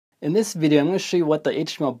In this video, I'm going to show you what the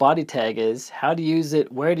HTML body tag is, how to use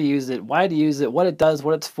it, where to use it, why to use it, what it does,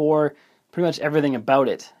 what it's for, pretty much everything about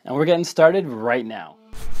it. And we're getting started right now.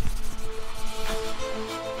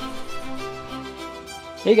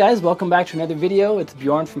 Hey guys, welcome back to another video. It's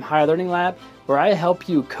Bjorn from Higher Learning Lab, where I help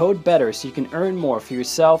you code better so you can earn more for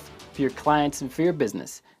yourself, for your clients, and for your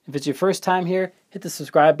business. If it's your first time here, hit the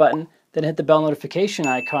subscribe button, then hit the bell notification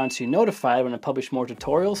icon so you're notified when I publish more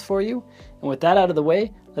tutorials for you. And with that out of the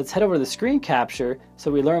way, let's head over to the screen capture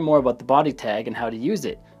so we learn more about the body tag and how to use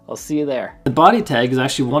it. I'll see you there. The body tag is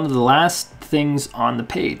actually one of the last things on the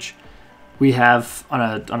page. We have, on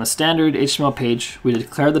a standard HTML page, we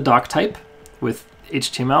declare the doc type with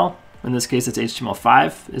HTML. In this case, it's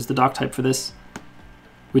HTML5 is the doc type for this.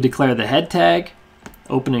 We declare the head tag,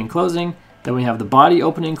 opening and closing. Then we have the body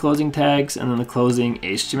opening and closing tags, and then the closing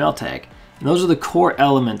HTML tag. And those are the core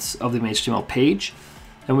elements of the HTML page.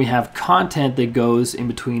 And we have content that goes in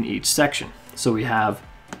between each section. So we have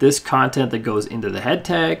this content that goes into the head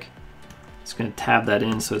tag. Just going to tab that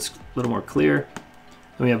in so it's a little more clear.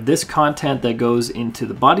 Then we have this content that goes into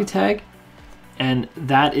the body tag. And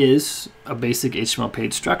that is a basic HTML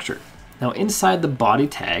page structure. Now inside the body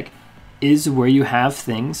tag is where you have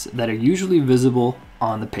things that are usually visible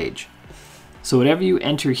on the page. So whatever you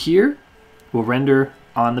enter here will render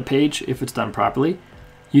on the page if it's done properly.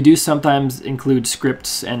 You do sometimes include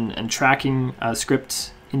scripts and tracking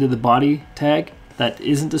scripts into the body tag that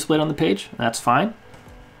isn't displayed on the page. That's fine.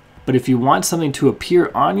 But if you want something to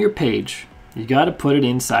appear on your page, you got to put it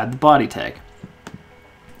inside the body tag.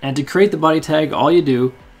 And to create the body tag, all you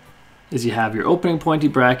do is you have your opening pointy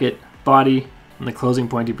bracket, body, and the closing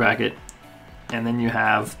pointy bracket. And then you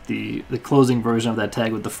have the closing version of that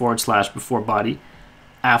tag with the / before body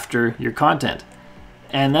after your content.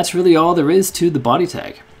 And that's really all there is to the body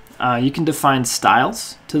tag. You can define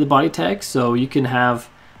styles to the body tag. So you can have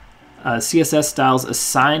CSS styles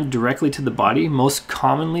assigned directly to the body. Most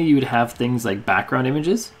commonly, you would have things like background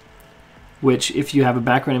images, which if you have a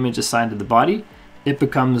background image assigned to the body, it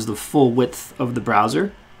becomes the full width of the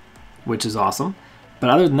browser, which is awesome. But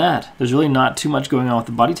other than that, there's really not too much going on with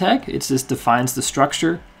the body tag. It just defines the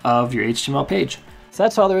structure of your HTML page. So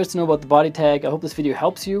that's all there is to know about the body tag. I hope this video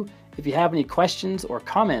helps you. If you have any questions or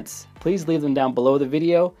comments, please leave them down below the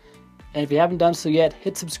video. And if you haven't done so yet,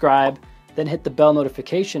 hit subscribe, then hit the bell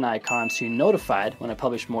notification icon so you're notified when I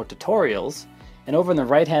publish more tutorials. And over on the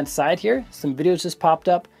right-hand side here, some videos just popped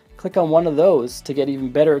up. Click on one of those to get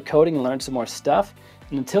even better at coding and learn some more stuff.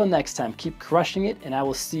 And until next time, keep crushing it, and I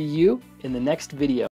will see you in the next video.